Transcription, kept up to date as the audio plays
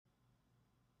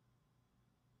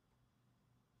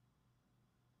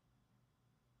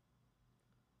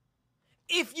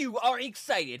If you are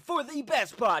excited for the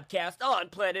best podcast on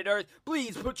planet Earth,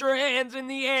 please put your hands in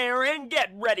the air and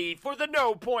get ready for the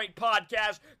No Point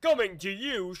Podcast coming to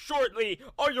you shortly.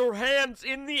 Are your hands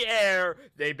in the air?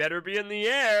 They better be in the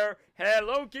air.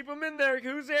 Hello, keep them in there.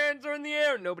 Whose hands are in the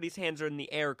air? Nobody's hands are in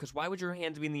the air, because why would your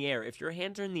hands be in the air? If your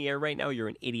hands are in the air right now, you're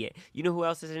an idiot. You know who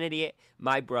else is an idiot?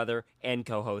 My brother and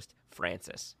co-host,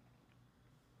 Francis.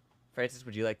 Francis,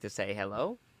 would you like to say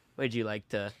hello? Would you like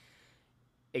to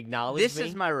acknowledge This me?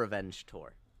 is my revenge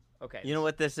tour. Okay. You know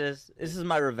what this is? This is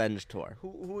my revenge tour.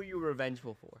 Who are you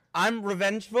revengeful for? I'm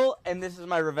revengeful, and this is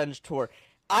my revenge tour.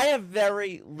 I have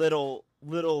very little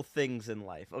things in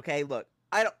life. Okay, look,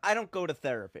 I don't go to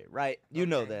therapy, right? You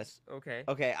know this. Okay.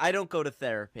 Okay, I don't go to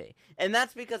therapy, and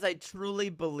that's because I truly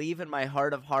believe in my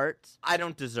heart of hearts I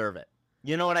don't deserve it.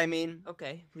 You know what I mean?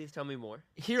 Okay. Please tell me more.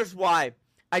 Here's why.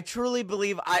 I truly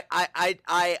believe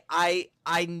I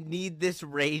need this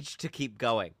rage to keep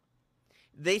going.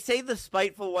 They say the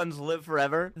spiteful ones live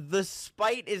forever. The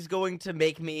spite is going to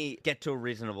make me get to a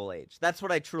reasonable age. That's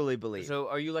what I truly believe. So,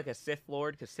 are you like a Sith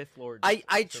Lord? Because Sith Lord.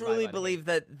 I truly believe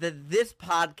that this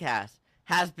podcast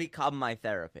has become my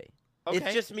therapy. Okay.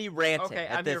 It's just me ranting Okay,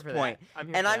 at I'm this here for point. that. I'm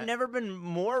here And for I've that. never been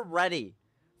more ready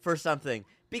for something.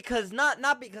 Because not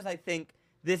because I think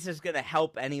this is going to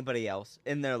help anybody else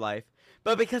in their life,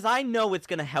 but because I know it's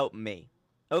going to help me,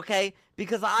 okay?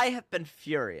 Because I have been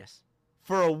furious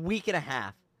for a week and a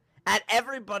half at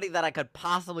everybody that I could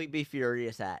possibly be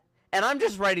furious at. And I'm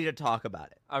just ready to talk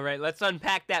about it. All right, let's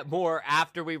unpack that more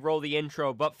after we roll the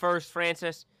intro. But first,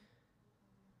 Francis.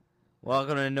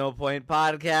 Welcome to No Point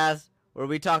Podcast, where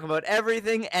we talk about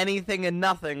everything, anything, and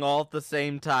nothing all at the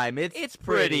same time. It's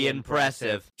pretty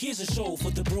impressive. Here's a show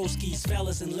for the broskies,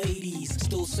 fellas and ladies.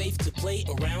 Still safe to play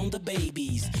around the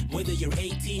babies. Whether you're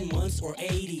 18 months or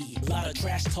 80. A lot of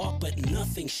trash talk, but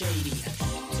nothing shady.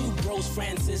 Two bros,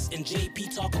 Francis and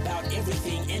JP, talk about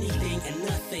everything, anything, and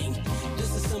nothing.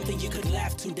 This is something you could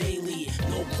laugh to daily.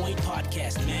 No Point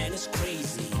Podcast, man, it's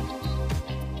crazy.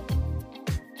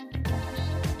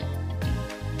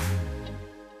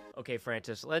 Okay,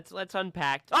 Francis, let's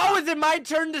unpack. Oh, is it my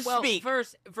turn to Well, speak?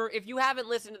 first, if you haven't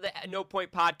listened to the No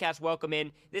Point Podcast, welcome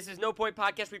in. This is No Point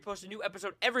Podcast. We post a new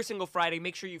episode every single Friday.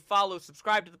 Make sure you follow,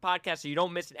 subscribe to the podcast so you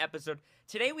don't miss an episode.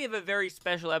 Today we have a very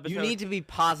special episode. You need to be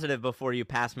positive before you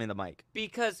pass me the mic.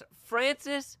 Because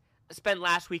Francis spent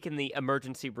last week in the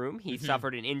emergency room. He Mm-hmm.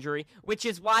 suffered an injury, which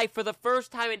is why for the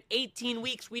first time in 18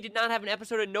 weeks, we did not have an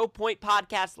episode of No Point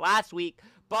Podcast last week,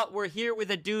 but we're here with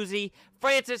a doozy.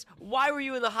 Francis, why were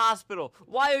you in the hospital?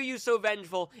 Why are you so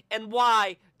vengeful? And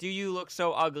why do you look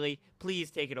so ugly?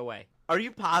 Please take it away. Are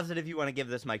you positive you want to give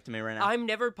this mic to me right now? I'm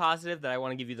never positive that I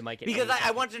want to give you the mic at Because any I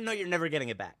time. want you to know you're never getting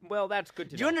it back. Well, that's good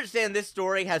to Do you know. understand this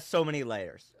story has so many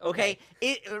layers? Okay?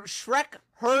 Shrek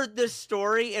heard this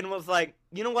story and was like,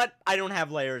 you know what? I don't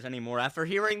have layers anymore. After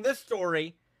hearing this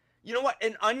story, you know what?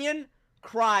 An onion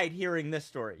cried hearing this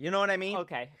story. You know what I mean?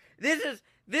 Okay. This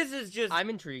is just. I'm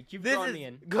intrigued. You've this drawn is me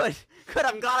in. good. Good.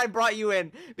 I'm glad I brought you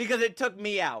in because it took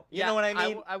me out. You know what I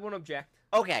mean? I won't object.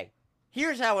 Okay,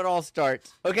 here's how it all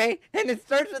starts, okay? And it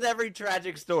starts with every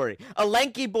tragic story. A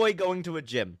lanky boy going to a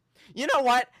gym. You know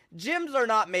what? Gyms are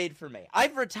not made for me.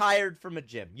 I've retired from a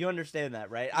gym. You understand that,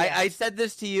 right? Yeah. I said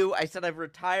this to you. I said I've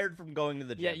retired from going to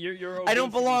the gym. Yeah, you're I don't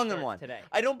obesity belong in starts one. today.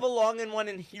 I don't belong in one,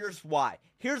 and here's why.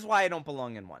 Here's why I don't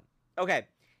belong in one. Okay,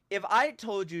 if I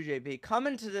told you, JP, come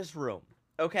into this room,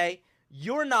 okay?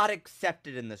 You're not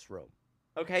accepted in this room,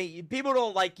 okay? People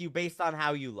don't like you based on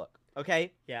how you look,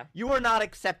 okay? Yeah. You are not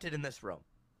accepted in this room.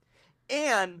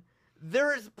 And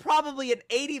there is probably an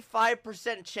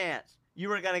 85% chance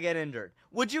you are going to get injured.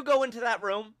 Would you go into that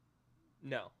room?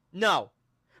 No. No.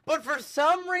 But for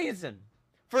some reason,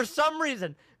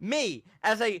 me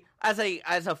as a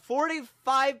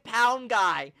 45-pound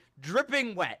guy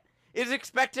dripping wet is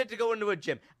expected to go into a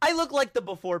gym. I look like the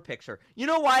before picture. You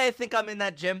know why I think I'm in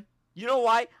that gym? You know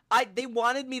why? They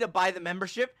wanted me to buy the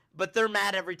membership, but they're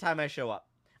mad every time I show up.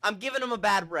 I'm giving them a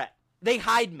bad rep. They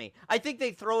hide me. I think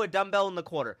they throw a dumbbell in the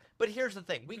corner. But here's the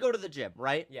thing. We go to the gym,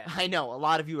 right? Yeah. I know, a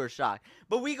lot of you are shocked.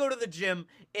 But we go to the gym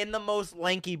in the most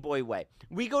lanky boy way.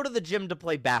 We go to the gym to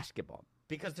play basketball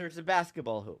because there's a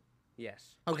basketball hoop.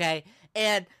 Yes. Okay?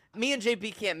 And me and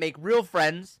JP can't make real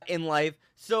friends in life,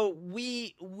 so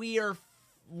we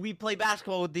play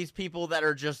basketball with these people that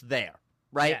are just there,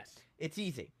 right? Yes. It's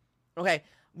easy. Okay,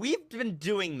 we've been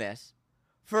doing this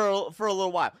for a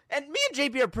little while, and me and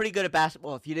JP are pretty good at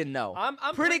basketball. If you didn't know, I'm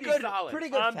pretty good, solid. pretty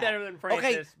good. I'm fat. better than Francis.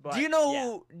 Okay, but do you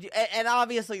know? And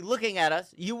obviously, looking at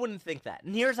us, you wouldn't think that.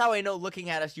 And here's how I know: looking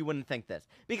at us, you wouldn't think this,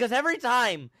 because every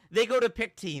time they go to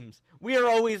pick teams, we are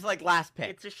always like last pick.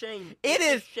 It's a shame. It It's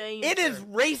is. a shame. It is sir.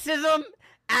 racism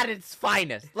at its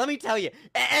finest. Let me tell you.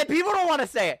 And people don't want to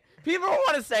say it. People don't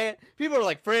want to say it. People are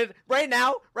like, Fred, right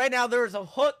now, there is a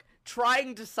hook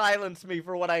trying to silence me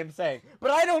for what I am saying.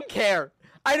 But I don't care.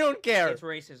 I don't care. It's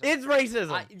racism. It's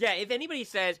racism. Yeah, if anybody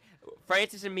says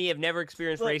Francis and me have never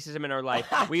experienced racism in our life,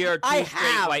 we are two I straight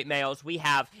have. white males. We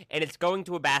have, and it's going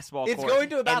to a basketball It's court. going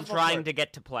to a basketball and trying court. to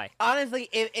get to play. Honestly,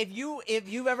 if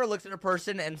you've ever looked at a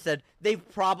person and said they've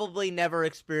probably never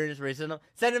experienced racism,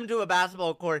 send them to a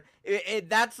basketball court.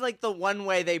 That's like the one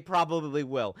way they probably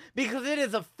will, because it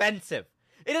is offensive.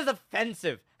 It is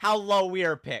offensive how low we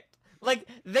are picked. Like,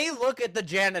 they look at the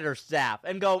janitor staff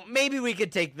and go, maybe we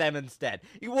could take them instead.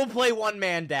 We'll play one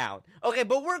man down. Okay,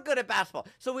 but we're good at basketball,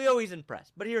 so we always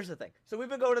impress. But here's the thing. So we've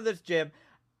been going to this gym.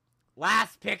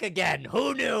 Last pick again.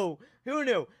 Who knew? Who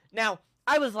knew? Now,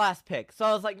 I was last pick, so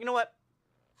I was like, you know what?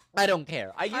 I don't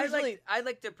care. I'd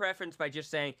like to preference by just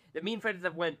saying that me and friends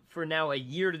have went for now a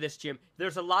year to this gym.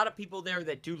 There's a lot of people there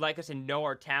that do like us and know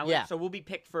our talent, Yeah. so we'll be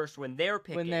picked first when they're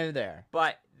picking. when they're there.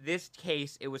 But this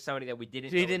case, it was somebody that we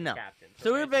didn't. We know didn't was know. the captain,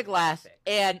 So we were Francis picked was last, picked.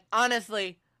 and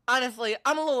honestly,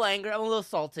 I'm a little angry. I'm a little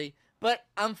salty, but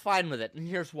I'm fine with it, and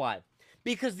here's why.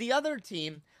 Because the other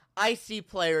team, I see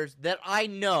players that I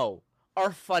know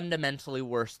are fundamentally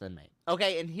worse than me.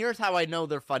 Okay, and here's how I know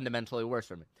they're fundamentally worse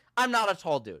than me. I'm not a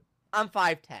tall dude. I'm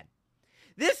 5'10".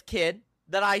 This kid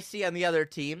that I see on the other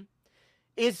team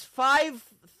is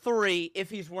 5'3" if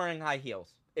he's wearing high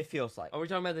heels, it feels like. Are we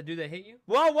talking about the dude that hit you?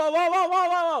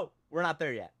 Whoa. We're not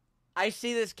there yet. I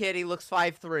see this kid, he looks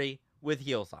 5'3" with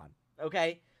heels on,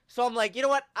 okay? So I'm like, you know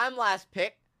what? I'm last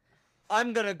pick.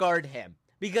 I'm going to guard him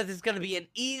because it's going to be an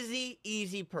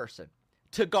easy person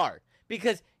to guard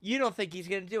because you don't think he's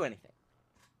going to do anything.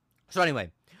 So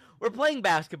anyway, we're playing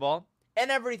basketball and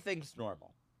everything's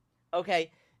normal,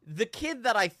 okay? The kid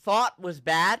that I thought was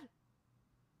bad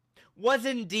was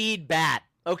indeed bad,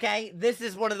 okay? This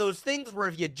is one of those things where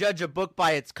if you judge a book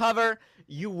by its cover,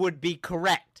 you would be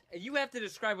correct. You have to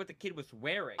describe what the kid was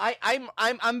wearing. I'm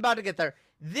about to get there.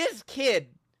 This kid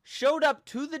showed up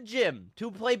to the gym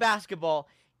to play basketball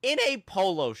in a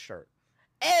polo shirt.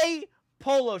 A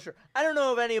polo shirt. I don't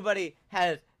know if anybody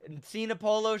has seen a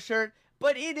polo shirt,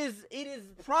 but it is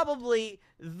probably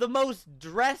the most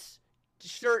dress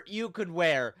shirt you could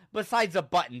wear besides a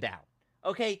button down.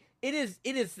 Okay? It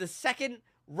is the second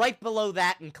right below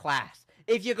that in class.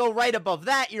 If you go right above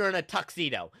that, you're in a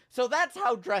tuxedo. So that's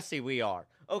how dressy we are.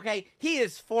 Okay? He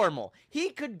is formal.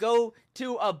 He could go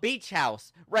to a beach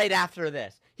house right after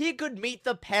this. He could meet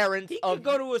the parents he could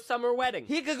go to a summer wedding.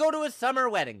 He could go to a summer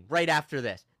wedding right after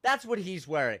this. That's what he's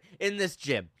wearing in this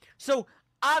gym. So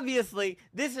obviously,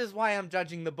 this is why I'm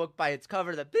judging the book by its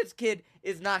cover, that this kid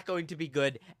is not going to be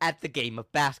good at the game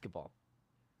of basketball.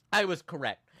 I was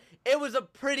correct. It was a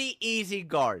pretty easy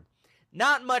guard.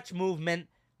 Not much movement,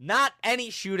 not any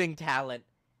shooting talent.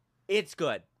 It's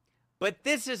good. But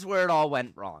this is where it all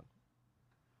went wrong.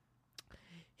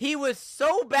 He was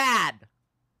so bad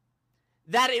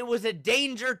that it was a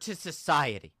danger to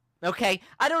society. Okay?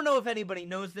 I don't know if anybody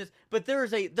knows this, but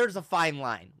there's a fine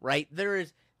line, right?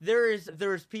 There's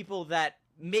people that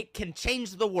can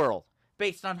change the world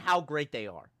based on how great they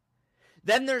are.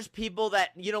 Then there's people that,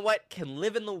 you know what, can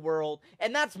live in the world,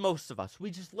 and that's most of us. We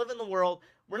just live in the world.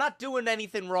 We're not doing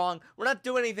anything wrong. We're not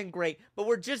doing anything great, but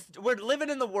we're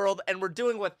living in the world, and we're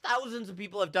doing what thousands of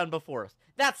people have done before us.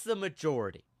 That's the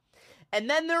majority. And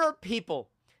then there are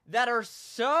people that are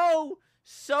so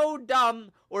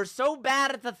dumb or so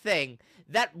bad at the thing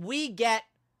that we get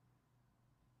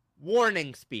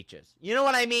warning speeches. You know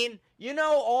what I mean? You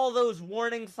know all those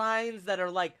warning signs that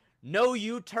are like, no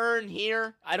U-turn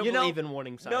here? I don't believe in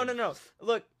warning signs. No.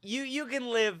 Look, you can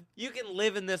live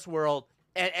in this world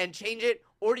and change it,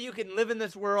 or you can live in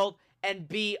this world and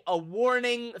be a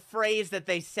warning phrase that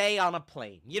they say on a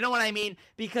plane. You know what I mean?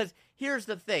 Because here's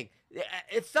the thing.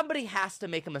 If somebody has to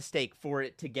make a mistake for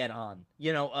it to get on,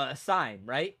 a sign,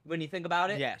 right? When you think about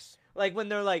it? Yes. Like when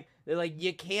they're like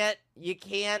you can't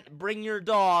bring your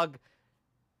dog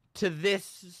to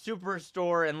this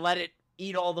superstore and let it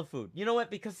eat all the food. You know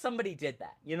what? Because somebody did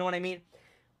that. You know what I mean?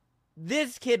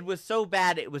 This kid was so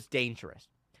bad it was dangerous.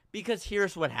 Because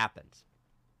here's what happens.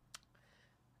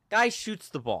 Guy shoots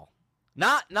the ball.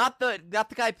 Not the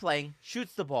guy playing,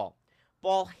 shoots the ball.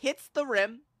 Ball hits the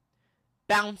rim,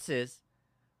 bounces,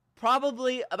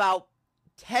 probably about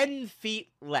 10 feet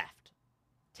left.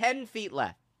 10 feet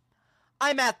left.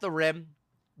 I'm at the rim.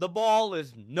 The ball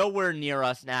is nowhere near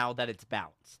us now that it's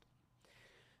bounced.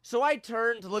 So I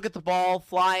turn to look at the ball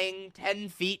flying 10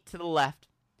 feet to the left.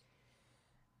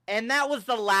 And that was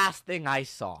the last thing I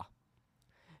saw.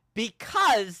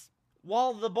 Because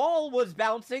while the ball was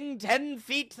bouncing 10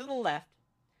 feet to the left,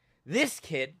 This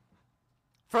kid,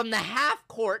 from the half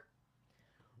court,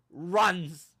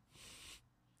 runs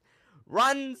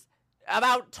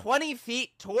about 20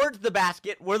 feet towards the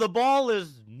basket where the ball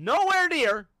is nowhere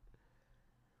near,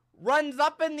 runs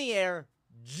up in the air,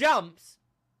 jumps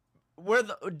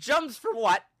for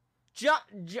what?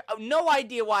 No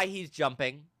idea why he's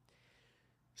jumping.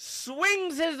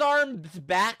 Swings his arms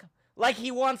back like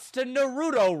he wants to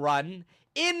Naruto run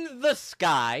in the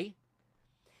sky.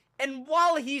 And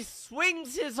while he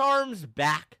swings his arms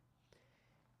back,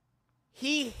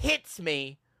 he hits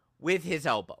me with his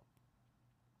elbow.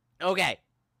 Okay,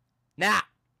 now,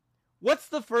 what's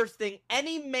the first thing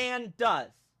any man does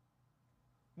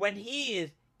when he is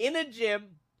in a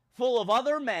gym full of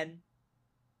other men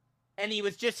and he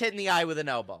was just hit in the eye with an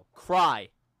elbow? Cry.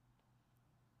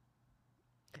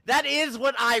 That is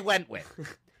what I went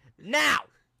with. Now,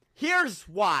 here's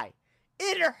why.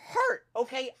 It hurt,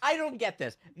 okay? I don't get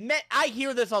this. I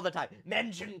hear this all the time.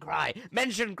 Men shouldn't cry.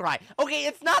 Men shouldn't cry. Okay,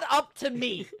 it's not up to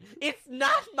me. It's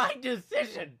not my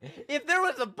decision. If there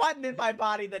was a button in my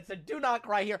body that said, do not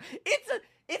cry here,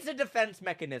 it's a defense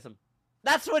mechanism.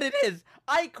 That's what it is.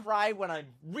 I cry when I'm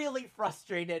really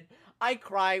frustrated. I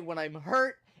cry when I'm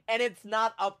hurt, and it's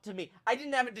not up to me. I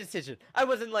didn't have a decision. I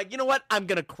wasn't like, you know what? I'm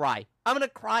gonna cry. I'm gonna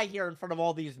cry here in front of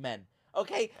all these men.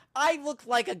 Okay, I look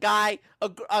like a guy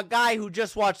who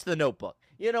just watched The Notebook.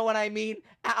 You know what I mean?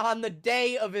 On the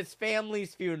day of his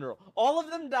family's funeral. All of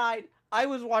them died. I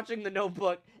was watching The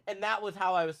Notebook, and that was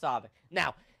how I was sobbing.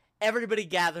 Now, everybody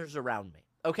gathers around me.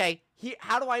 Okay?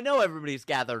 How do I know everybody's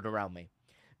gathered around me?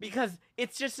 Because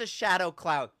it's just a shadow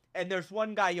cloud, and there's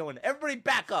one guy yelling, everybody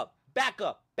back up, back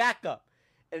up, back up.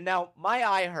 And now, my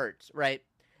eye hurts, right?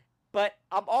 But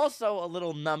I'm also a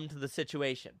little numb to the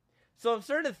situation. So I'm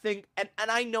starting to think, and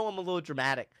I know I'm a little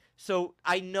dramatic, so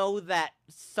I know that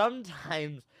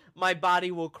sometimes my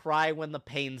body will cry when the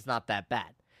pain's not that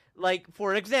bad. Like,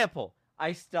 for example,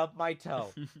 I stub my toe.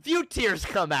 Few tears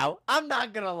come out. I'm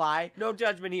not gonna lie. No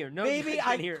judgment here. No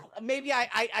judgment here. Maybe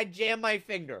I jam my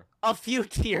finger. A few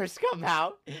tears come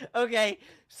out. Okay?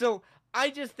 So I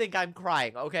just think I'm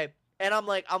crying, okay? And I'm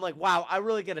like, wow, I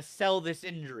really gotta sell this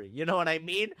injury. You know what I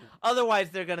mean? Otherwise,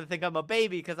 they're gonna think I'm a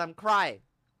baby because I'm crying.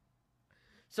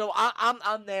 So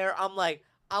I'm there. I'm like,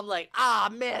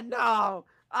 man, no.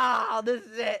 This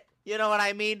is it. You know what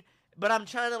I mean? But I'm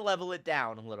trying to level it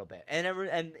down a little bit.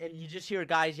 And you just hear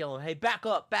guys yelling, hey, back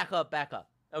up, back up, back up.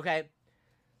 Okay?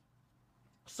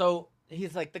 So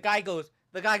he's like, the guy goes,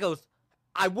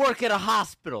 I work at a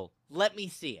hospital. Let me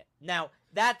see it. Now,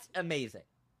 that's amazing.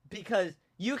 Because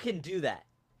you can do that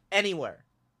anywhere.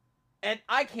 And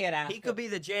I can't ask He could be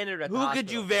the janitor at the Who hospital.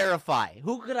 could you verify?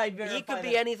 Who could I verify? He could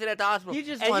be anything at the hospital. He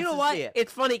just and wants you know to what? see it.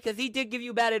 It's funny because he did give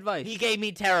you bad advice. He gave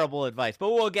me terrible advice, but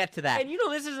we'll get to that. And you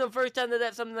know, this is the first time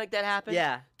that something like that happened.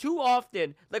 Yeah. Too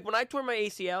often, like when I tore my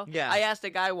ACL, Yeah. I asked a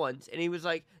guy once, and he was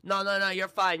like, "No, you're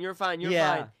fine, you're fine, you're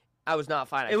Yeah. fine." I was not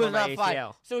fine. I It was tore my not fine.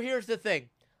 ACL. So here's the thing.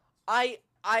 I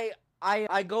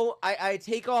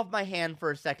take off my hand for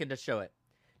a second to show it.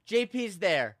 JP's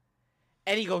there,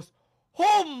 and he goes,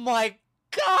 "Oh my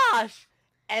gosh!"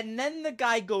 And then the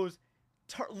guy goes,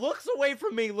 looks away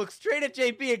from me, looks straight at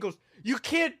JP, and goes, "You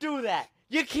can't do that.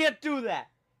 You can't do that.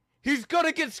 He's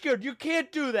gonna get scared. You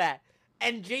can't do that."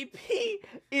 And JP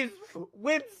is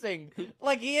wincing.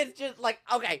 Like, he is just like,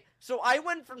 okay. So I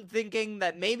went from thinking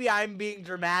that maybe I'm being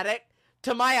dramatic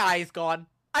to my eye's gone.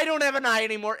 I don't have an eye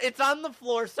anymore. It's on the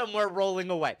floor somewhere rolling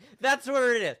away. That's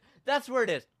where it is. That's where it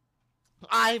is.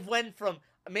 I went from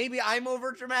maybe I'm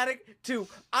over dramatic to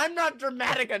I'm not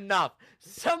dramatic enough.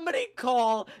 Somebody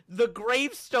call the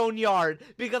gravestone yard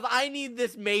because I need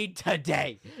this made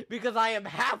today because I am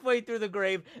halfway through the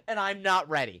grave and I'm not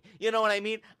ready. You know what I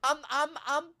mean?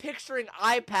 I'm picturing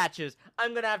eye patches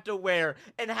I'm going to have to wear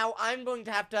and how I'm going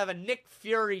to have a Nick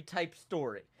Fury type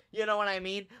story. You know what I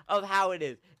mean? Of how it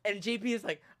is. And JP is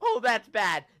like, "Oh, that's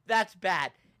bad. That's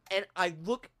bad." And I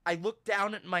look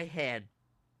down at my hand.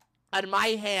 And my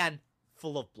hand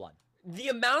full of blood. The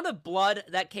amount of blood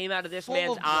that came out of this Full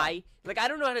man's of blood. eye, like, I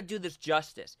don't know how to do this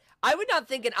justice. I would not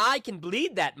think an eye can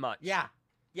bleed that much. Yeah.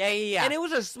 Yeah. And it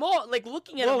was a small, like,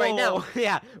 looking at it right now.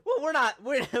 Yeah. Well,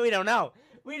 we don't know.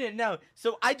 We didn't know.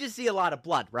 So I just see a lot of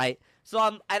blood, right? So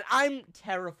I'm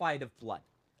terrified of blood.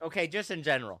 Okay, just in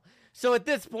general. So at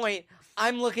this point,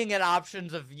 I'm looking at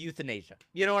options of euthanasia.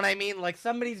 You know what I mean? Like,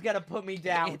 somebody's got to put me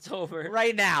down. It's over.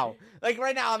 Right now. Like,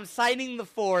 right now, I'm signing the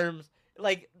forms.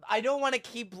 Like, I don't want to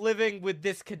keep living with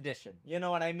this condition. You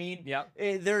know what I mean? Yep.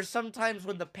 There's sometimes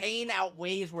when the pain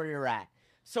outweighs where you're at.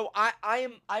 So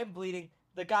I'm bleeding.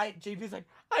 The guy, JP's like,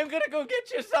 I'm gonna go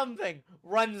get you something.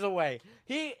 Runs away.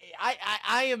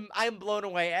 I am blown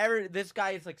away. This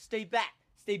guy is like, stay back.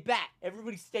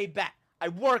 Everybody stay back. I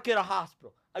work at a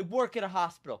hospital.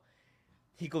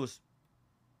 He goes,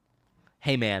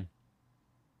 hey man,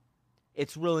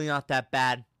 it's really not that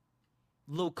bad.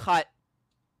 Little cut.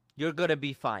 You're gonna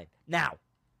be fine. Now,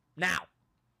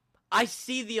 I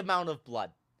see the amount of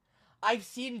blood. I've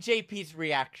seen JP's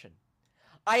reaction.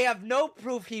 I have no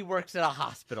proof he works at a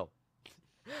hospital.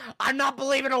 I'm not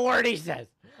believing a word he says.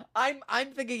 I'm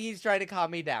thinking he's trying to calm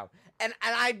me down. And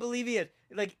I believe he is.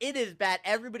 Like, it is bad.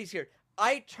 Everybody's here.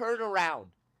 I turn around.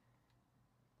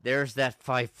 There's that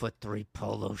 5'3"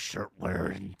 polo shirt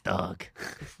wearing thug.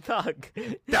 Thug.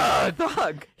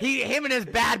 Him and his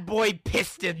bad boy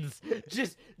Pistons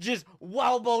just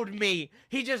elbowed me.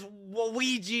 He just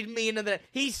Ouija'd me into the.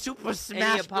 He super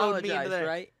smashed me into the.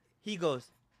 Right? He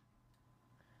goes.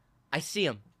 I see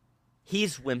him.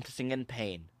 He's wincing in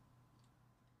pain.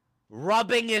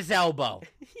 Rubbing his elbow.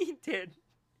 He did.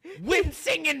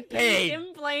 Wincing in pain. Him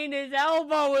playing his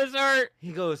elbow was hurt.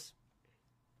 He goes,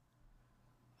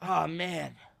 oh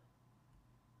man,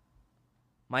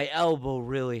 my elbow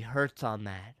really hurts on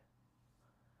that.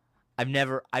 I've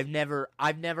never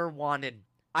wanted.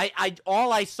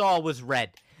 All I saw was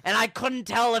red, and I couldn't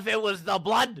tell if it was the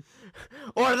blood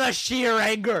or the sheer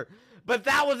anger. But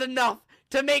that was enough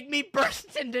to make me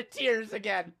burst into tears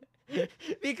again,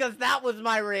 because that was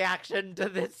my reaction to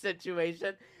this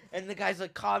situation. And the guy's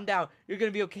like, calm down. You're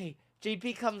going to be okay.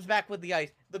 JP comes back with the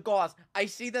ice, the gauze. I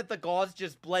see that the gauze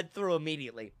just bled through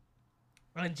immediately.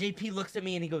 And JP looks at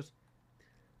me and he goes,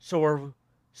 so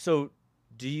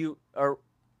do you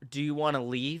want to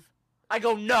leave? I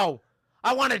go, no.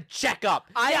 I want to check up.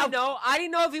 I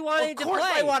didn't know if he wanted to play. Of course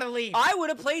I want to leave. I would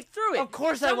have played through it. Of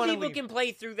course I want to leave. Some people can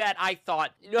play through that, I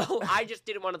thought. No, I just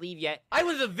didn't want to leave yet. I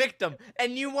was a victim,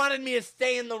 and you wanted me to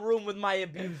stay in the room with my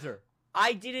abuser.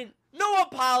 I didn't. No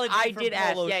apology. I for did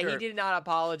ask. Polo Yeah, shirt. he did not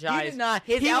apologize. He did not.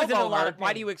 His He was in a elbow lot of hurt. Why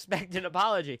pain. do you expect an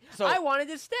apology? So- I wanted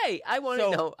to stay.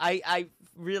 I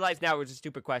realized now it was a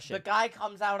stupid question. The guy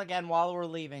comes out again while we're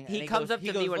leaving. He and comes goes, up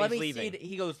to me when "Let he's me leaving."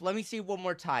 He goes, let me see it one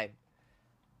more time.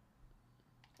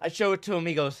 I show it to him.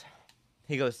 He goes,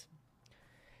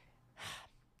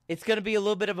 it's going to be a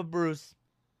little bit of a bruise,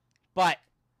 but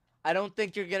I don't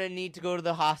think you're going to need to go to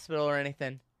the hospital or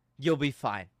anything. You'll be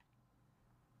fine.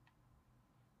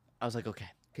 I was like, okay.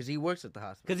 Because he works at the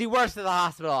hospital. Because he works at the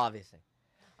hospital, obviously.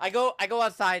 I go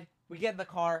outside. We get in the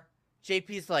car.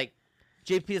 JP's like,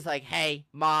 hey,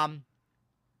 Mom,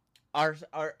 our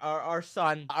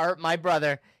son, my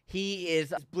brother, he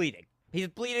is bleeding. He's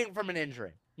bleeding from an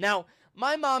injury. Now,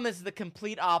 my mom is the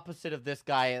complete opposite of this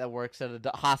guy that works at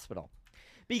a hospital.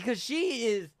 Because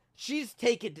she's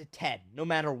taken to 10, no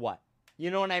matter what. You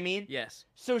know what I mean? Yes.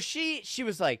 So she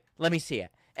was like, let me see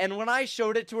it. And when I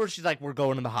showed it to her, she's like, we're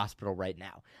going to the hospital right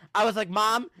now. I was like,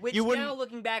 Mom, Which you wouldn't... now,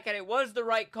 looking back at it, was the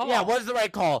right call. Yeah, it was the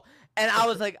right call. And I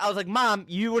was like, Mom,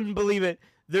 you wouldn't believe it.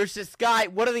 There's this guy,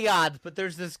 what are the odds? But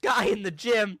there's this guy in the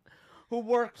gym who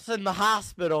works in the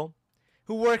hospital,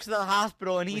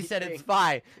 and he said it's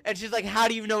fine. And she's like, how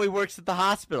do you know he works at the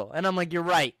hospital? And I'm like, you're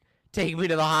right. Take me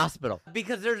to the hospital.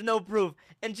 Because there's no proof.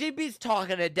 And JP's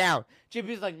talking it down.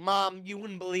 JP's like, Mom, you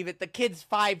wouldn't believe it. The kid's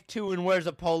 5'2" and wears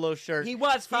a polo shirt. He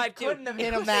was 5'2". He couldn't have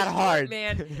hit him that hard.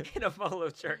 Man, in a polo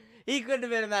shirt. He couldn't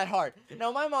have hit him that hard.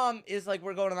 No, my mom is like,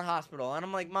 we're going to the hospital. And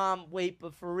I'm like, Mom, wait,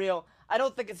 but for real, I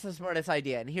don't think it's the smartest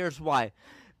idea. And here's why.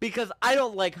 Because I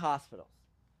don't like hospitals.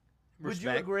 Would you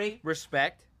agree?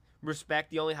 Respect.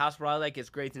 The only hospital I like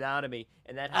is Grey's Anatomy,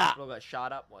 and that hospital got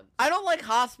shot up once. I don't like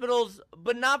hospitals,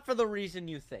 but not for the reason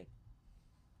you think.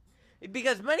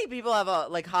 Because many people have a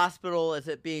hospital as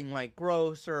it being like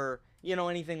gross or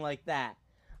anything like that.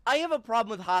 I have a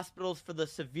problem with hospitals for the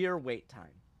severe wait time.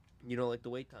 You don't like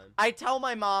the wait time? I tell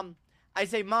my mom, I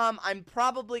say, Mom, I'm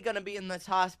probably gonna be in this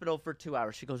hospital for 2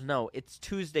 hours. She goes, no, it's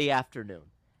Tuesday afternoon.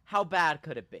 How bad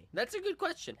could it be? That's a good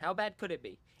question. How bad could it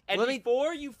be? And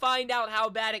before you find out how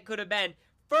bad it could have been,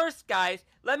 first, guys,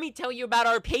 let me tell you about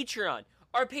our Patreon.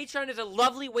 Our Patreon is a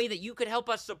lovely way that you could help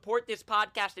us support this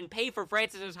podcast and pay for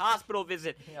Francis's hospital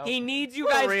visit. He needs you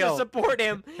guys to support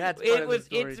him.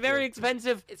 It's very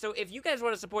expensive. So if you guys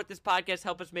want to support this podcast,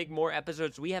 help us make more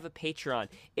episodes, we have a Patreon.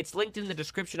 It's linked in the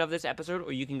description of this episode,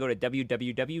 or you can go to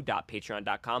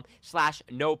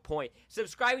www.patreon.com/nopoint.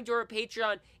 Subscribing to our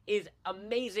Patreon is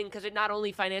amazing because it not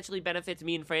only financially benefits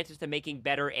me and Francis to making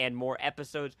better and more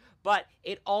episodes, but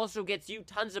it also gets you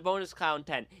tons of bonus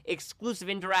content, exclusive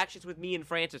interactions with me and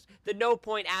Francis, the No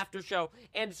Point After Show,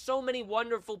 and so many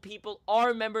wonderful people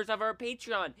are members of our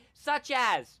Patreon, such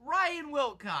as Ryan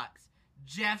Wilcox,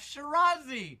 Jeff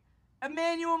Shirazi,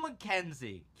 Emmanuel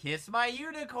McKenzie, Kiss My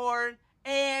Unicorn,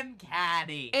 and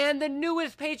Caddy. And the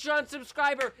newest Patreon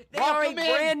subscriber. They are a Welcome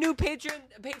in. brand new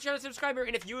Patreon subscriber.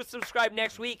 And if you subscribe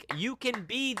next week, you can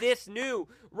be this new.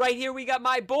 Right here, we got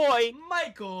my boy,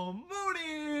 Michael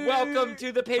Mooney. Welcome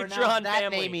to the Patreon Pronounce that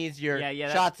family. name easier.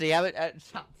 Yeah. Shotzi.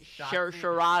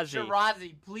 Shirazi.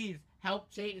 Shirazi, please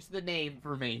help change the name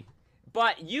for me.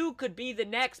 But you could be the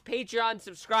next Patreon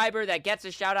subscriber that gets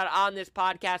a shout out on this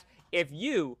podcast if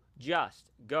you just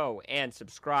go and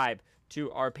subscribe to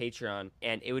our Patreon,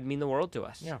 and it would mean the world to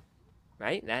us. Yeah.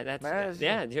 Right? That's-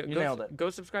 Yeah. you go, nailed it. Go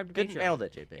subscribe to Good, Patreon. nailed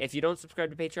it, JP. If you don't subscribe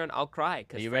to Patreon, I'll cry.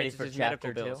 Are you ready for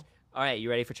chapter 2? All right, you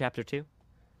ready for chapter 2?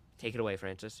 Take it away,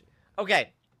 Francis. Okay.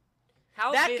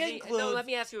 How That busy? No, concludes- let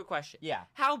me ask you a question. Yeah.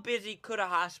 How busy could a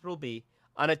hospital be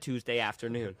on a Tuesday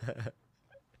afternoon?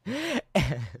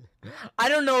 I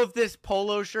don't know if this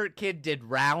polo shirt kid did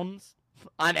rounds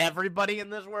on everybody in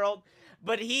this world,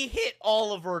 but he hit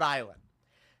all of Rhode Island.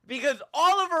 Because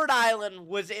all of Rhode Island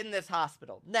was in this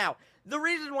hospital. Now, the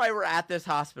reason why we're at this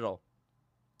hospital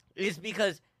is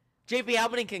because, JP, how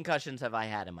many concussions have I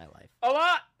had in my life? A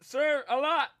lot, sir. A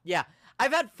lot. Yeah,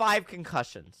 I've had 5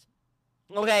 concussions.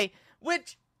 Okay?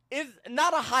 Which is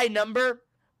not a high number,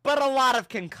 but a lot of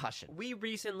concussions. We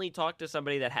recently talked to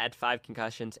somebody that had 5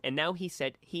 concussions, and now he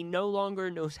said he no longer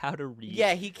knows how to read.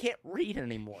 Yeah, he can't read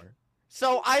anymore.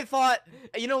 So I thought,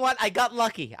 you know what? I got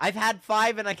lucky. I've had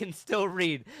 5 and I can still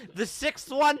read. The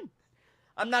 6th one,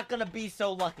 I'm not going to be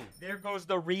so lucky. There goes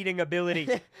the reading ability.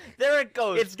 There it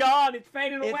goes. It's gone. It's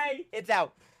fading It's- away. It's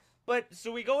out. But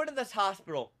so we go into this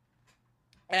hospital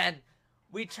and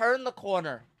we turn the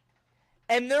corner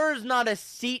and there is not a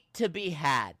seat to be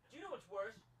had. Do you know what's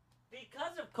worse?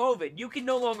 Because of COVID, you can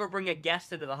no longer bring a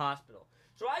guest into the hospital.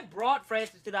 So I brought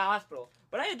Francis to the hospital,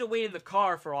 but I had to wait in the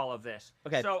car for all of this.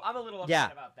 Okay. So I'm a little upset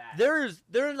Yeah. about that.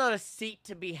 There's not a seat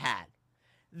to be had.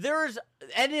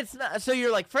 And it's not, so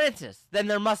you're like, Francis, then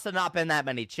there must have not been that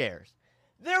many chairs.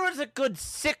 There was a good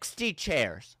 60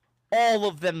 chairs, all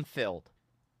of them filled.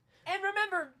 And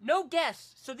remember, no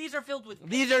guests. So these are filled with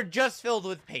These are just filled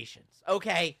with patients,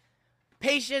 okay?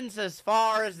 Patients as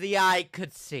far as the eye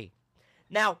could see.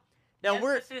 Now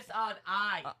we're emphasis on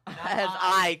I. as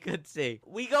I could see.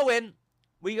 We go in.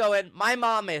 My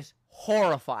mom is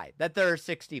horrified that there are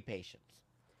 60 patients.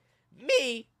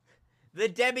 Me, the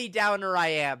Debbie Downer I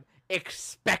am,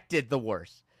 expected the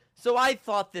worst. So I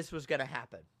thought this was going to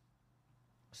happen.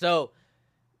 So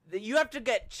you have to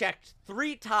get checked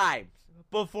 3 times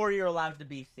before you're allowed to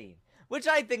be seen, which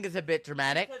I think is a bit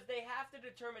dramatic. Because they have to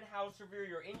determine how severe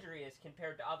your injury is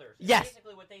compared to others. Yes.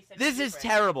 Basically what they said This to you, is Francis,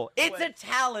 terrible. It's was- a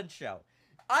talent show.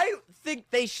 I think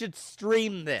they should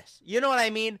stream this. You know what I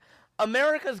mean?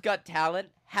 America's Got Talent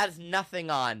has nothing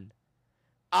on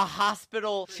a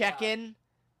hospital check-in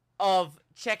of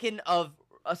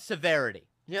a severity.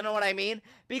 You know what I mean?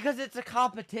 Because it's a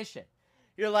competition.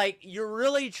 You're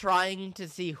really trying to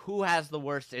see who has the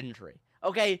worst injury.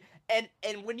 Okay? And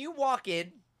when you walk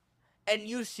in and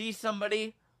you see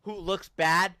somebody who looks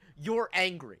bad, you're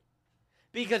angry.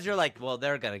 Because you're like, well,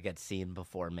 they're going to get seen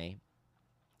before me.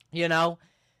 You know?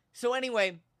 So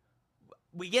anyway,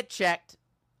 we get checked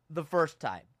the first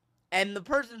time. And the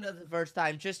person does the first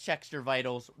time just checks your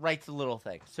vitals, writes a little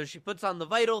thing. So she puts on the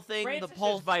vital thing, Francis's the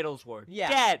pulse. vitals were Yeah.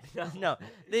 dead. No,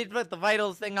 they put the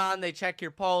vitals thing on, they check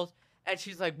your pulse, and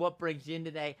she's like, what brings you in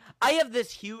today? I have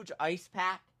this huge ice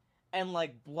pack and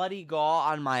like bloody gall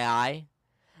on my eye.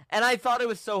 And I thought it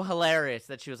was so hilarious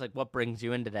that she was like, what brings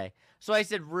you in today? So I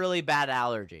said, really bad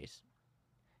allergies.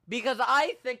 Because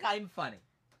I think I'm funny.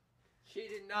 She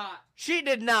did not. She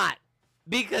did not.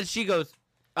 Because she goes,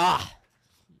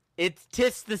 it's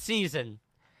 'tis the season.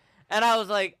 And I was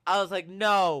like,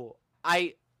 no,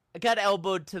 I got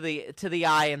elbowed to the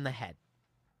eye and the head.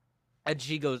 And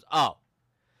she goes, oh,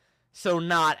 so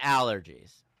not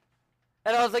allergies.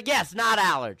 And I was like, yes, not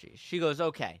allergies. She goes,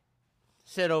 okay,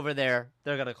 sit over there.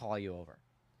 They're going to call you over.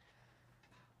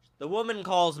 The woman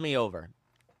calls me over.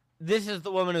 This is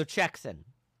the woman who checks in.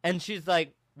 And she's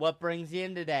like, what brings you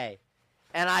in today?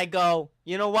 And I go,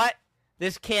 you know what?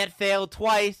 This can't fail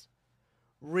twice.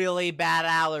 Really bad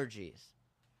allergies.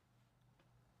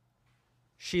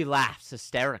 She laughs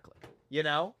hysterically. You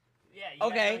know? Yeah, you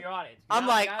gotta Okay. know your audience. You I'm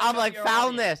gotta know like, your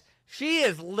found audience. this. She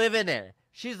is living in it.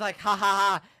 She's like, ha ha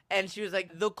ha. And she was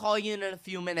like, they'll call you in a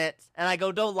few minutes. And I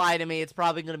go, don't lie to me. It's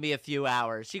probably going to be a few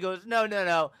hours. She goes,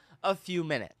 no, a few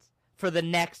minutes for the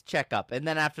next checkup. And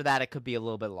then after that, it could be a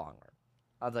little bit longer.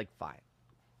 I was like, fine.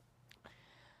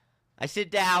 I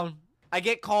sit down. I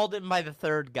get called in by the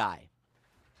third guy.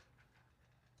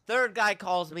 Third guy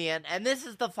calls me in, and this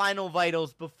is the final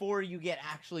vitals before you get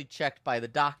actually checked by the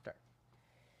doctor.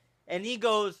 And he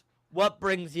goes, "What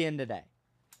brings you in today?"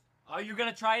 Are you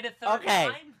gonna try it a third Okay.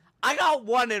 time? I got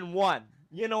 1 and 1.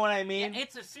 You know what I mean? Yeah,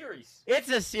 it's a series. It's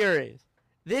a series.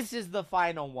 This is the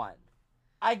final one.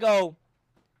 I go,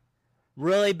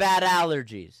 "Really bad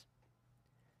allergies."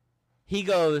 He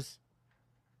goes,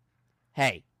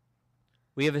 "Hey,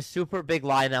 we have a super big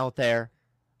line out there.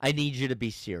 I need you to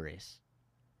be serious.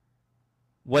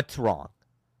 What's wrong?"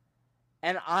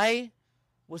 And I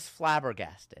was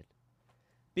flabbergasted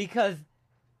because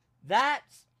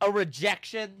that's a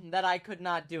rejection that I could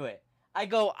not do it. I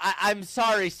go, I'm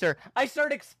sorry, sir. I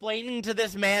start explaining to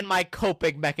this man my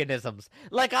coping mechanisms.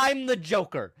 Like I'm the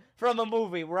Joker from a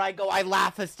movie where I go, I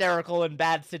laugh hysterical in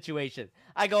bad situations.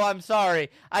 I go, "I'm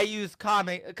sorry. I use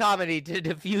comedy to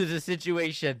diffuse a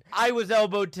situation. I was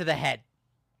elbowed to the head."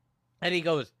 And he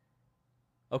goes,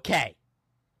 "Okay,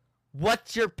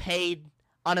 what's your pain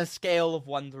on a scale of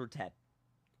 1 through 10?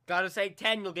 Gotta say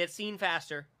 10, you'll get seen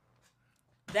faster.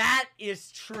 That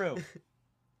is true.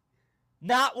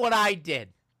 Not what I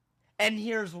did. And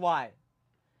here's why.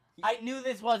 I knew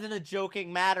this wasn't a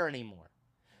joking matter anymore.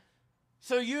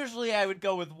 So usually I would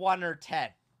go with 1 or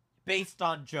 10 based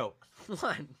on jokes.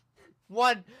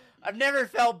 1, I've never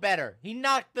felt better. He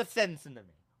knocked the sense into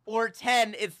me. Or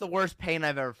 10, it's the worst pain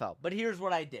I've ever felt. But here's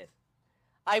what I did.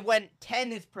 I went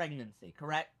 10 is pregnancy,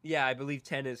 correct? Yeah, I believe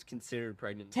 10 is considered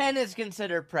pregnancy. 10 is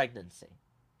considered pregnancy.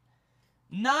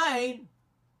 9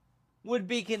 would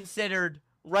be considered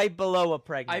right below a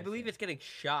pregnancy. I believe it's getting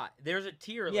shot. There's a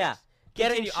tier list. Yeah,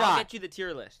 getting Continue. shot. I'll get you the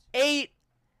tier list. 8,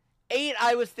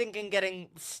 I was thinking getting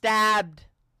stabbed.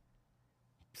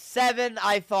 7,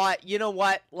 I thought, you know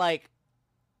what, like,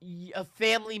 a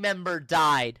family member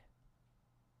died.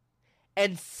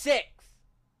 And 6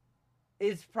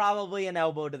 is probably an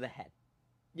elbow to the head.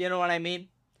 You know what I mean?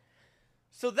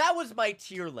 So that was my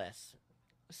tier list.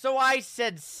 So I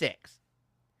said 6,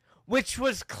 which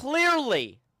was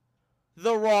clearly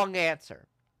the wrong answer.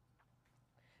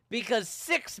 Because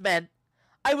 6 meant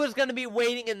I was going to be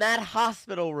waiting in that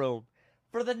hospital room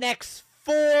for the next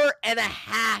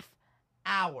 4.5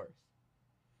 hours.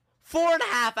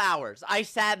 4.5 hours I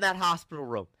sat in that hospital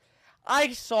room.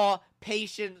 I saw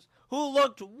patients who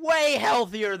looked way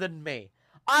healthier than me.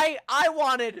 I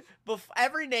wanted,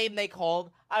 every name they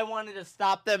called, I wanted to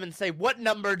stop them and say, "What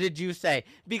number did you say?"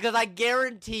 Because I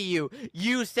guarantee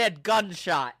you said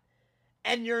gunshot.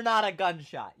 And you're not a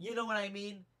gunshot. You know what I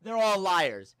mean? They're all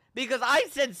liars. Because I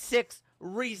said 6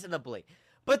 reasonably.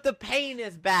 But the pain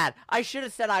is bad. I should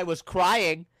have said I was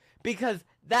crying. Because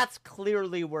that's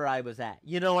clearly where I was at.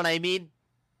 You know what I mean?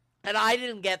 And I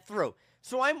didn't get through.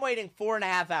 So I'm waiting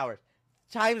 4.5 hours.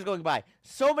 Time's going by.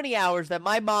 So many hours that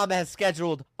my mom has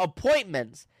scheduled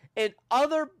appointments in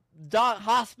other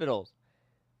hospitals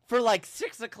for like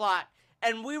 6 o'clock.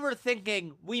 And we were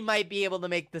thinking we might be able to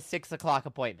make the 6 o'clock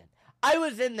appointment. I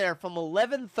was in there from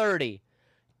 11:30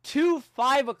 to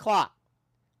 5 o'clock.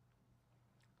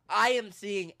 I am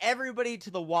seeing everybody to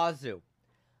the wazoo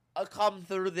come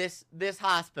through this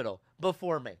hospital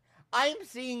before me. I'm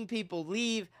seeing people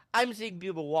leave. I'm seeing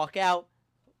people walk out.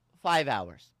 5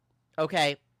 hours.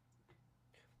 Okay?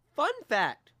 Fun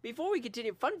fact, before we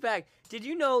continue, did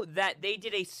you know that they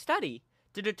did a study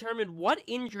to determine what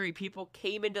injury people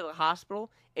came into the hospital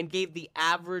and gave the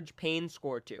average pain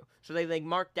score to? So they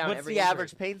marked down What's every the injury.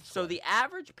 average pain score? So the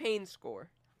average pain score.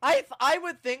 I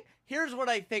would think, here's what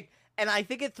I think, and I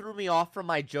think it threw me off from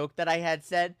my joke that I had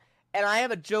said, and I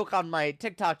have a joke on my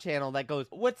TikTok channel that goes,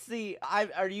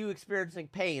 are you experiencing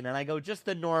pain? And I go, just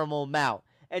the normal amount.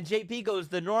 And JP goes,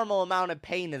 the normal amount of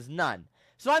pain is none.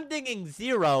 So I'm thinking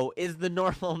 0 is the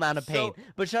normal amount of pain.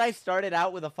 But should I start it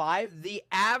out with a 5? The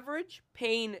average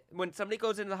pain, when somebody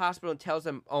goes into the hospital and tells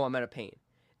them, "Oh, I'm out of pain,"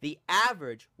 the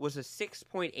average was a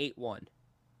 6.81.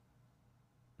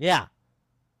 Yeah.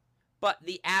 But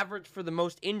the average for the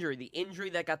most injury, the injury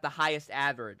that got the highest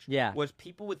average, was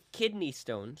people with kidney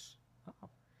stones.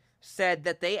 Said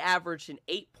that they averaged an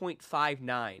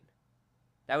 8.59.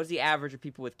 That was the average of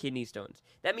people with kidney stones.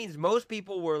 That means most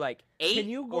people were like 8 Can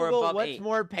you or Google above what's 8.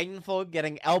 more painful,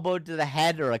 getting elbowed to the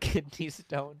head or a kidney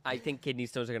stone? I think kidney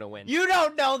stones are going to win. You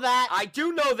don't know that. I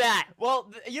do know that.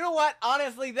 Well, you know what?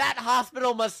 Honestly, that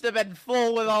hospital must have been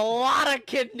full with a lot of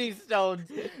kidney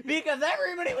stones because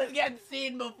everybody was getting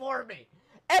seen before me.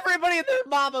 Everybody and their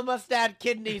mama must have had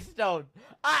kidney stones.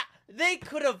 They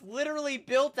could have literally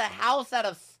built a house out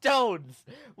of stones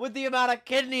with the amount of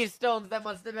kidney stones that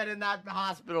must have been in that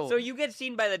hospital. So you get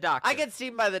seen by the doctor. I get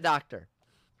seen by the doctor.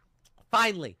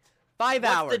 Finally. 5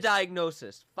 hours. What's the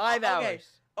diagnosis? 5 hours.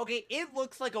 Okay, it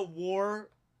looks like a war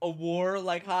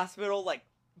like hospital, like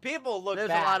People look There's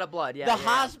bad. a lot of blood. Yeah. The yeah.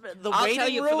 hospital, the I'll waiting tell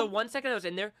you, room. for the 1 second I was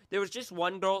in there, there was just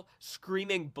one girl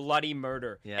screaming bloody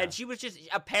murder, Yeah. and she was just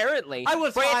apparently. I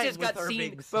was Francis fine with got her seen,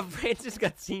 being but Francis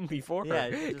got seen before Yeah,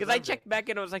 her she because I deserved checked back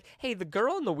and I was like, "Hey, the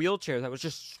girl in the wheelchair that was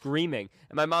just screaming,"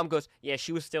 and my mom goes, "Yeah,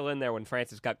 she was still in there when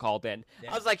Francis got called in."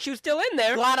 Yeah. I was like, "She was still in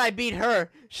there." Glad I beat her.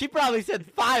 She probably said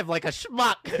 5 like a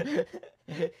schmuck.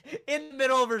 In the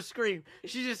middle of her scream,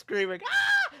 she's just screaming,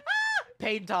 ah, ah,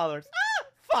 pain tolerance, ah,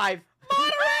 5,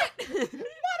 moderate, moderate,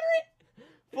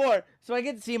 4. So I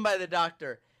get seen by the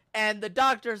doctor, and the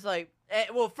doctor's like,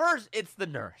 well, first it's the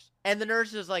nurse, and the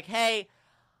nurse is like, hey,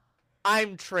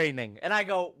 I'm training, and I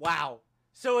go, wow.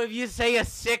 So if you say a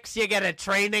 6, you get a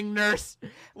training nurse?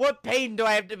 What pain do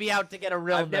I have to be out to get a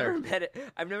real I've never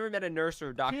nurse? met a nurse or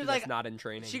a doctor She's that's like- not in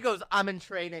training. She goes, I'm in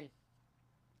training.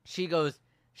 She goes,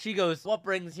 what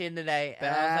brings you in today? And I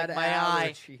was like, Bad my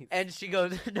eye. allergies. And she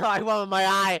goes, no, I want my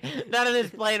eye. None of this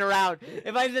playing around.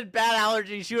 If I said bad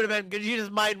allergy, she would have been, could you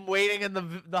just mind waiting in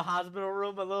the hospital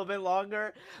room a little bit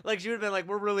longer? Like, she would have been like,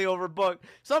 we're really overbooked.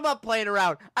 So I'm not playing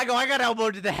around. I go, I got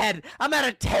elbowed to the head. I'm at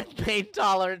a 10 pain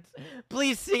tolerance.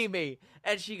 Please see me.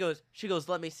 And she goes,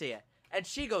 let me see it. And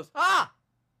she goes, ah!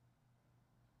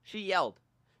 She yelled,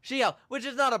 which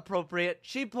is not appropriate.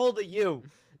 She pulled a U.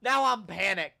 Now I'm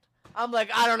panicked. I'm like,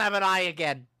 I don't have an eye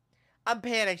again. I'm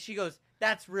panicked. She goes,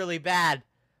 that's really bad.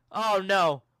 Oh,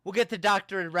 no. We'll get the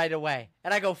doctor in right away.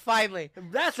 And I go, finally.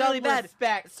 That's Some really bad.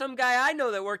 respect. Some guy I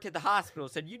know that worked at the hospital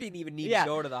said you didn't even need Yeah, to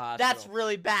go to the hospital. That's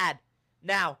really bad.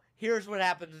 Now, here's what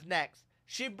happens next.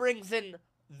 She brings in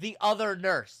the other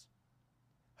nurse.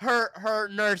 Her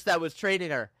nurse that was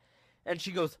training her. And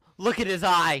she goes, look at his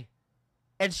eye.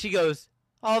 And she goes,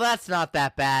 oh, that's not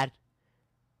that bad.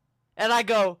 And I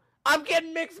go, I'm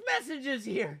getting mixed messages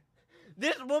here.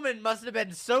 This woman must have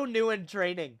been so new in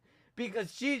training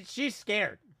because she's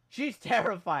scared. She's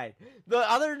terrified. The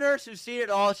other nurse who's seen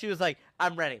it all, she was like,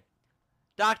 I'm ready.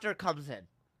 Doctor comes in.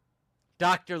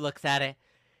 Doctor looks at it.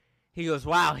 He goes,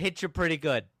 wow, hit you pretty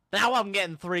good. Now I'm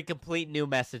getting 3 complete new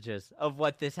messages of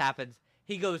what this happens.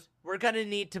 He goes, we're going to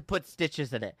need to put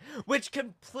stitches in it, which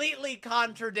completely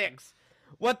contradicts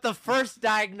what the first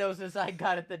diagnosis I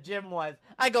got at the gym was.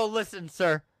 I go, listen,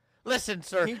 sir.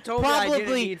 He told me I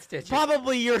didn't need stitches.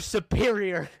 Probably your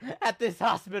superior at this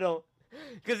hospital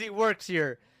because he works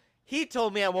here. He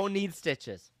told me I won't need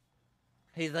stitches.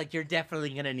 He's like, you're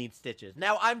definitely going to need stitches.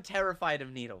 Now, I'm terrified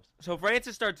of needles. So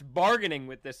Francis starts bargaining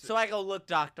with this. So I go, look,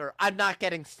 doctor, I'm not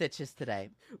getting stitches today.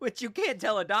 Which you can't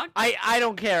tell a doctor. I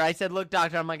don't care. I said, look,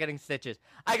 doctor, I'm not getting stitches.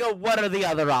 I go, what are the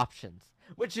other options?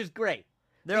 Which is great.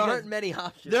 There Because aren't many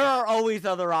options. There are always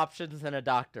other options than a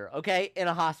doctor, okay? In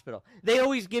a hospital. They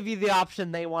always give you the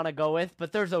option they want to go with,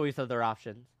 but there's always other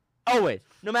options. Always.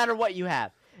 No matter what you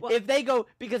have. Well- If they go,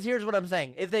 because here's what I'm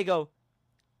saying. If they go,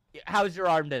 how's your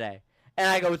arm today? And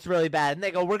I go, it's really bad. And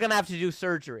they go, we're going to have to do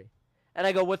surgery. And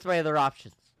I go, what's my other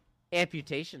options?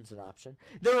 Amputation's an option.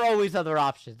 There are always other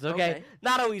options, okay? Okay.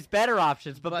 Not always better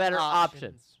options, but better options.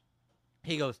 options.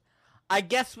 He goes, I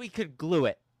guess we could glue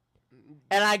it.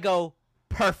 And I go,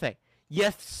 perfect. You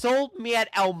sold me at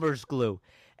Elmer's glue.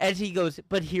 And he goes,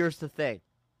 but here's the thing.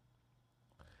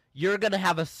 You're going to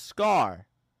have a scar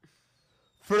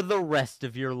for the rest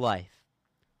of your life.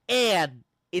 And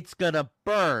it's going to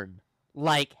burn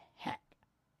like heck.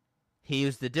 He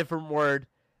used a different word,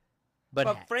 but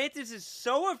But heck. Francis is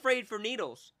so afraid for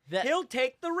needles. That- He'll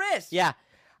take the risk. Yeah.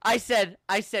 I said,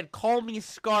 call me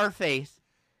Scarface,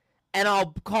 and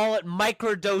I'll call it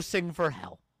microdosing for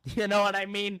hell. You know what I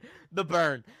mean? The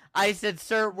burn. I said,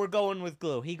 sir, we're going with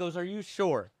glue. He goes, are you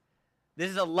sure? This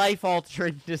is a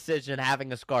life-altering decision,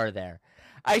 having a scar there.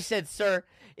 I said, sir,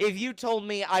 if you told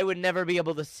me I would never be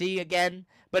able to see again,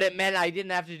 but it meant I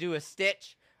didn't have to do a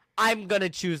stitch, I'm going to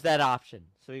choose that option.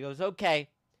 So he goes, okay.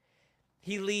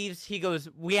 He leaves. He goes,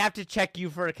 we have to check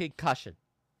you for a concussion.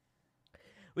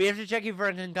 We have to check you for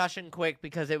a concussion quick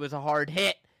because it was a hard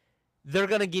hit. They're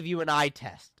going to give you an eye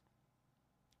test.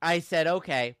 I said,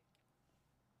 okay.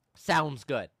 Sounds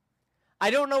good. I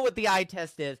don't know what the eye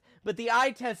test is, but the eye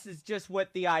test is just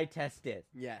what the eye test is.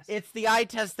 Yes. It's the eye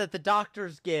test that the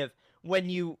doctors give when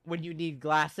you need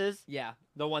glasses. yeah.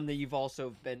 The one that you've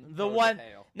also been. The told to one.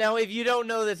 fail. Now, if you don't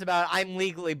know this about it, I'm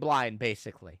legally blind,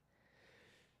 basically.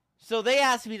 So they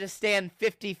asked me to stand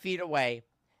 50 feet away,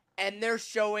 and they're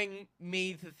showing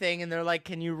me the thing, and they're like,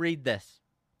 can you read this?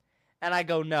 And I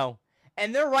go, no.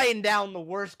 And they're writing down the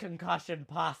worst concussion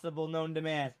possible known to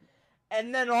man.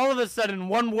 And then all of a sudden,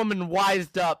 one woman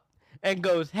wised up and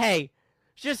goes, hey,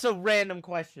 just a random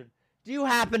question. Do you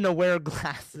happen to wear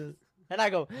glasses? And I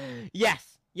go,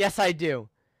 yes, I do.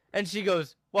 And she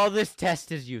goes, well, this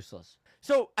test is useless.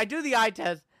 So I do the eye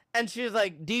test, And she was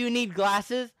like, do you need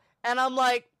glasses? And I'm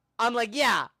like,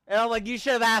 yeah. And I'm like, you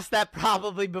should have asked that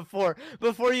probably before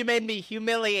you made me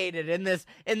humiliated in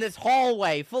this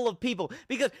hallway full of people,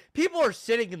 because people are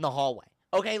sitting in the hallway.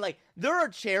 Okay, like there are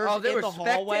chairs in the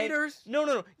hallway. Spectators?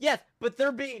 No. Yes, but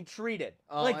they're being treated.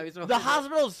 Oh, like the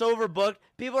hospital's so overbooked,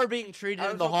 people are being treated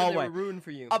in the hallway. They were rooting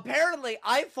for you. Apparently,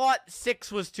 I thought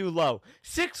 6 was too low.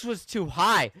 6 was too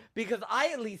high because I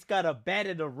at least got a bed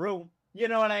in a room. You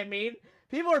know what I mean?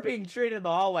 People are being treated in the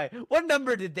hallway. What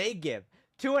number did they give?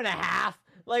 2.5?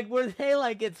 Like, were they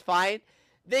like, it's fine?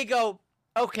 They go,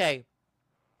 okay,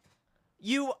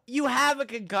 you have a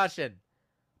concussion,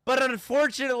 but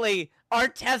unfortunately, our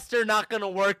tests are not going to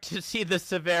work to see the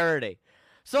severity.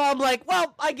 So I'm like,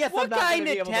 well, I guess I'm not going to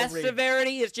be able to read. What kind of test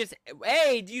severity is just,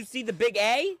 hey, do you see the big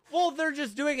A? Well, they're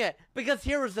just doing it because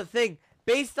here was the thing.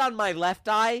 Based on my left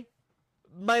eye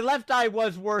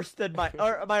was worse than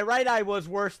my right eye was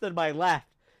worse than my left.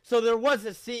 So there was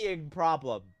a seeing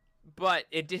problem. But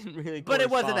it didn't really But it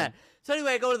wasn't that. So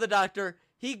anyway, I go to the doctor.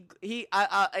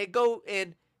 I go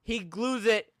in. He glues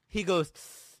it. He goes,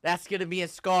 that's going to be a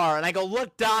scar. And I go,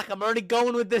 look, Doc, I'm already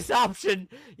going with this option.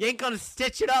 You ain't going to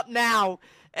stitch it up now.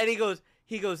 And he goes,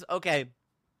 okay,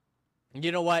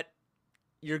 you know what?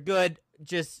 You're good.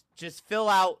 Just fill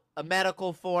out a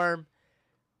medical form.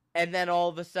 And then all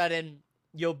of a sudden,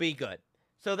 you'll be good.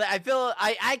 So that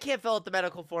I can't fill out the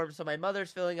medical form. So my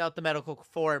mother's filling out the medical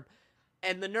form.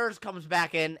 And the nurse comes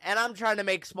back in, and I'm trying to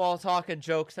make small talk and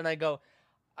jokes, and I go,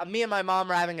 me and my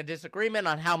mom are having a disagreement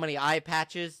on how many eye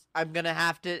patches I'm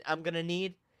gonna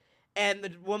need. And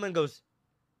the woman goes,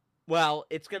 well,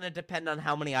 it's gonna depend on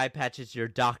how many eye patches your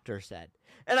doctor said.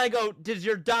 And I go, does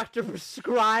your doctor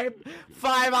prescribe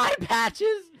 5 eye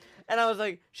patches? And I was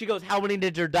like, she goes, how many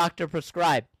did your doctor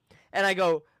prescribe? And I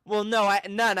go, well, no,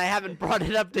 none. I haven't brought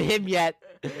it up to him yet.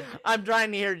 I'm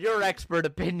trying to hear your expert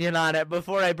opinion on it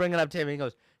before I bring it up to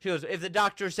him. She goes, if the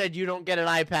doctor said you don't get an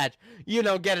eye patch, you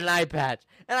don't get an eye patch.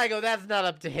 And I go, that's not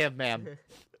up to him, ma'am.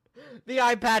 The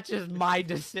eye patch is my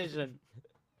decision.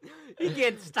 He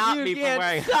can't stop me from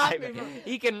wearing an eye patch.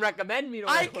 He can recommend me to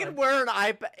wear one. I can wear an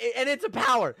eye patch, and it's a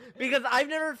power. Because I've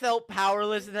never felt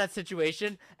powerless in that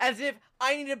situation, as if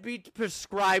I need to be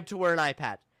prescribed to wear an eye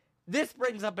patch. This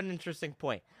brings up an interesting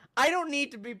point. I don't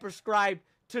need to be prescribed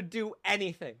to do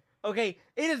anything, okay?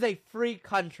 It is a free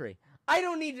country. I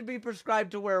don't need to be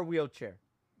prescribed to wear a wheelchair.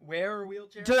 Wear a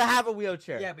wheelchair? To have a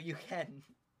wheelchair. Yeah, but you can.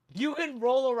 You can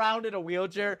roll around in a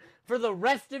wheelchair for the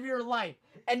rest of your life,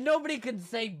 and nobody can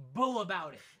say boo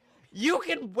about it. You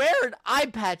can wear an eye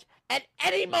patch at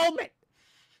any moment,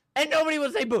 and nobody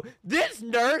will say boo. This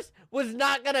nurse was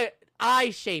not going to eye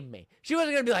shame me. She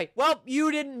wasn't going to be like, well,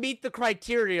 you didn't meet the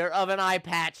criteria of an eye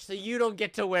patch, so you don't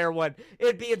get to wear one.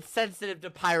 It'd be insensitive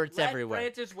to pirates everywhere.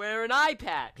 Let Francis wear an eye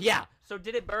patch. Yeah. So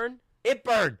did it burn? It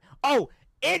burned. Oh,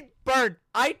 it burned.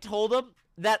 I told him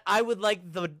that I would like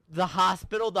the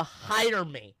hospital to hire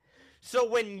me. So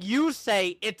when you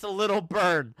say it's a little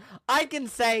burn, I can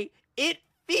say it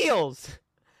feels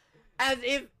as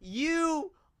if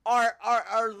you are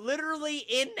literally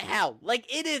in hell. Like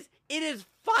it is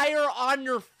fire on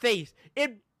your face.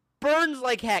 It burns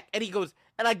like heck. And he goes,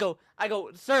 and I go,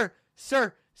 sir,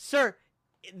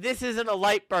 this isn't a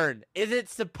light burn. Is it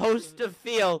supposed to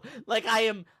feel like I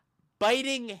am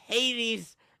biting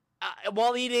Hades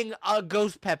while eating a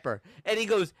ghost pepper? And he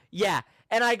goes, yeah.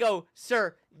 And I go,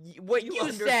 sir, what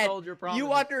you said,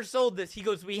 you undersold this. He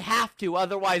goes, we have to,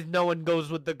 otherwise no one goes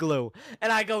with the glue.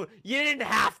 And I go, you didn't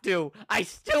have to. I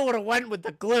still would have went with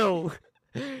the glue.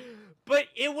 But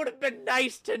it would have been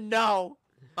nice to know.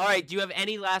 All right, do you have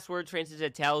any last words, Francis, to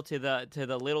tell to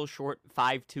the little short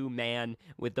 5'2" man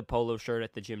with the polo shirt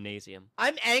at the gymnasium?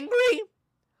 I'm angry.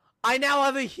 I now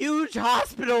have a huge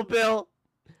hospital bill.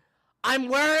 I'm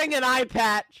wearing an eye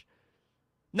patch.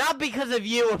 Not because of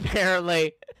you,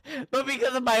 apparently, but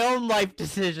because of my own life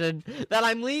decision that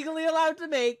I'm legally allowed to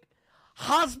make.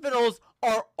 Hospitals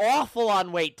are awful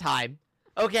on wait time,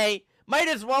 okay? Might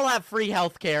as well have free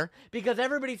health care, because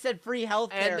everybody said free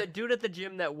health care. And the dude at the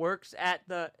gym that works at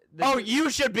the you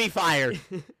should be fired.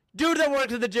 Dude that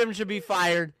works at the gym should be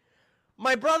fired.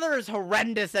 My brother is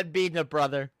horrendous at being a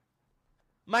brother.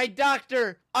 My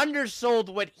doctor undersold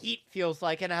what heat feels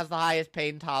like and has the highest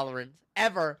pain tolerance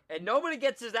ever. And nobody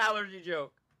gets his allergy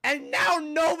joke. And now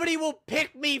nobody will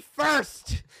pick me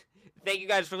first. Thank you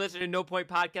guys for listening to No Point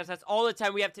Podcast. That's all the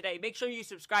time we have today. Make sure you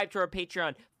subscribe to our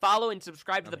Patreon. Follow and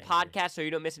subscribe to the podcast so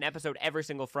you don't miss an episode every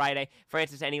single Friday.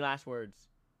 Francis, any last words?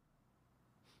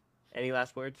 Any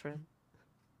last words, friend?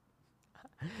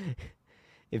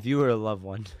 If you were a loved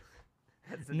one,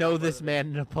 know this man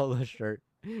in a polo shirt.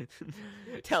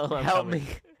 Tell him I'm Help coming. me.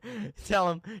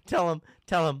 Tell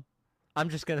him. I'm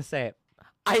just gonna say it.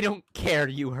 I don't care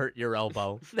you hurt your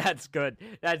elbow. That's good.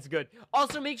 That's good.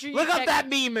 Also, make sure you Look check... up that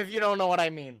meme if you don't know what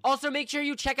I mean. Also, make sure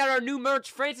you check out our new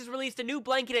merch. Francis released a new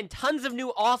blanket and tons of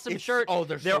new awesome shirts. Oh,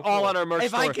 they're all cool. on our merch If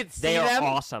store. I could see they them, are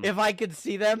awesome. If I could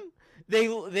see them,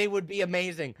 they would be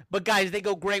amazing. But guys, they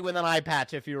go great with an eye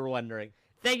patch if you were wondering.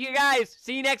 Thank you, guys.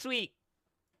 See you next week.